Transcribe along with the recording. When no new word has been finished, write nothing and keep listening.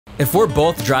If we're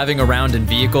both driving around in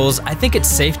vehicles, I think it's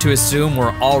safe to assume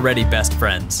we're already best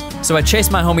friends. So I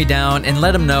chase my homie down and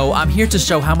let him know I'm here to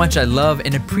show how much I love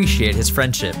and appreciate his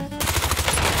friendship.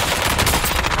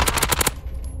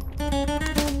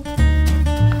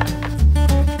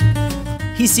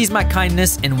 He sees my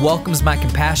kindness and welcomes my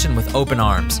compassion with open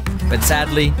arms. But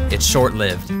sadly, it's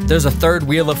short-lived. There's a third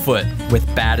wheel afoot with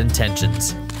bad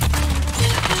intentions.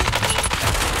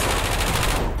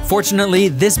 Fortunately,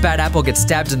 this bad apple gets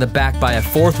stabbed in the back by a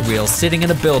fourth wheel sitting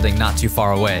in a building not too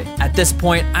far away. At this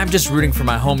point, I'm just rooting for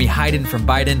my homie Hayden from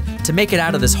Biden to make it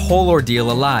out of this whole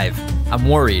ordeal alive. I'm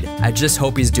worried. I just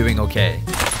hope he's doing okay.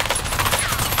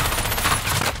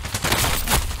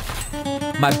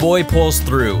 My boy pulls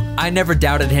through. I never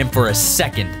doubted him for a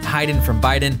second. Hayden from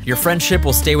Biden, your friendship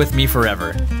will stay with me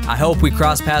forever. I hope we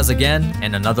cross paths again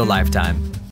in another lifetime.